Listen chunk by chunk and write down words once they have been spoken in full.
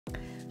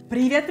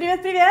Привет,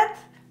 привет, привет!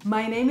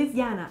 My name is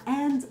Yana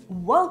and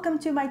welcome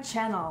to my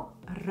channel,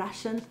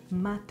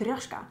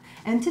 RussianMatreshka.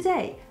 And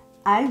today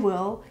I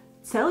will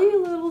tell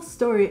you a little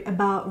story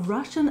about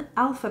Russian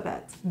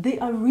alphabet, the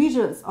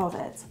origins of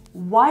it.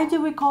 Why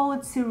do we call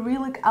it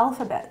Cyrillic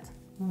alphabet?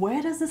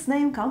 Where does this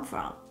name come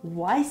from?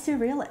 Why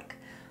Cyrillic?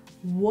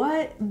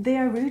 What the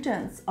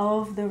origins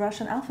of the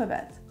Russian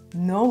alphabet?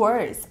 No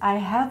worries, I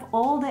have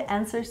all the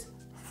answers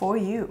for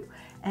you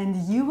and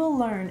you will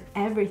learn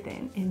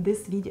everything in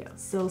this video.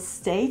 So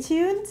stay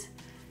tuned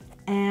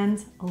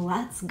and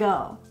let's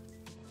go.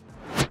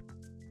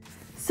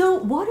 So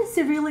what is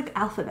Cyrillic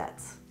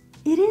alphabet?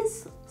 It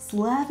is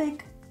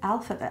Slavic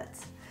alphabet.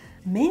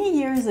 Many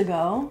years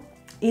ago,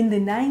 in the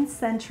 9th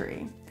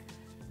century,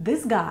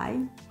 this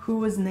guy who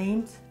was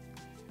named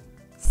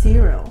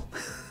Cyril,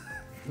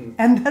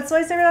 and that's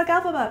why Cyrillic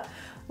alphabet.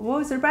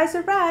 Whoa, surprise,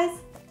 surprise!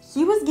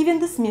 He was given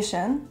this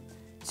mission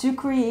to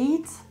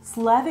create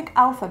Slavic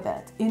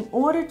alphabet in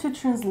order to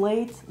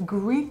translate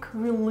Greek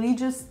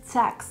religious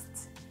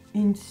texts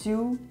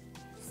into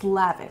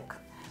Slavic.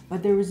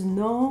 But there was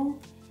no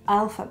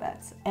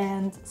alphabet,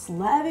 and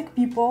Slavic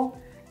people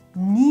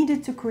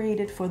needed to create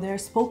it for their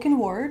spoken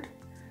word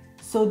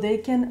so they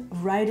can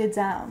write it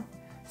down.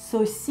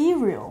 So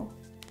Cyril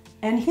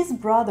and his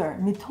brother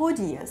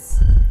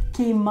Methodius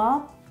came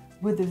up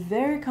with a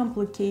very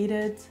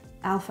complicated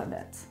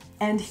alphabet,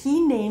 and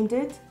he named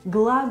it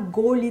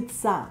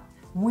Glagolitic,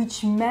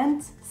 which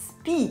meant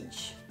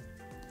speech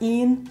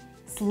in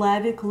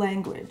Slavic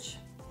language.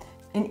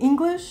 In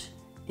English,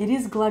 it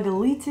is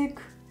Glagolitic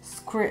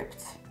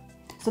script.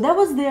 So that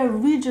was the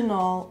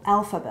original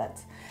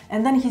alphabet.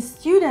 And then his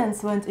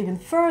students went even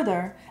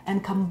further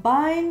and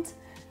combined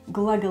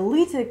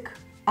Glagolitic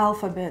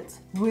alphabet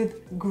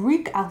with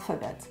Greek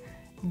alphabet.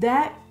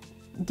 That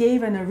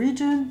gave an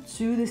origin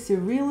to the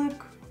Cyrillic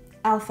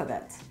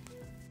alphabet.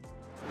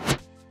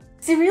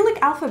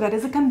 Cyrillic alphabet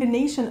is a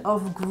combination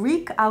of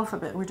Greek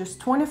alphabet, which is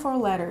 24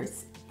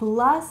 letters,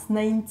 plus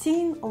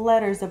 19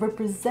 letters that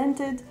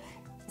represented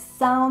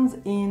sounds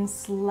in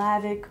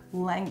Slavic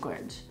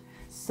language.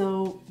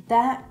 So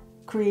that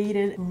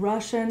created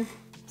Russian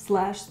 /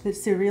 the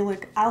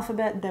Cyrillic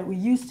alphabet that we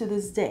use to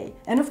this day.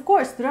 And of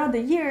course, throughout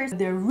the years,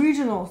 the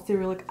original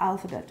Cyrillic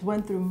alphabet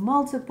went through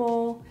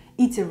multiple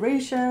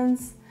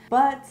iterations,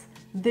 but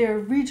the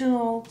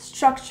original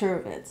structure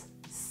of it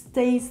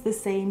stays the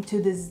same to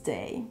this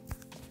day.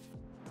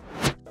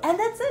 And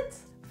that's it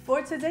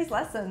for today's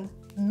lesson.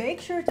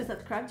 Make sure to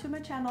subscribe to my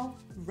channel,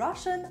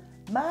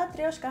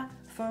 RussianMatreshka,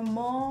 for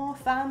more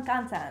fun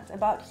content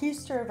about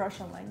history of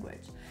Russian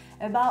language,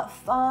 about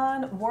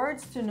fun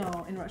words to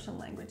know in Russian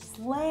language,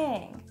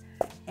 slang,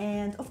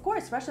 and of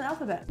course, Russian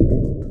alphabet.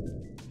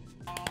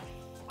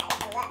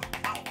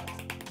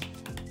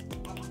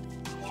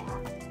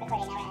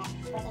 Recording now, we're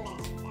at 14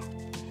 minutes.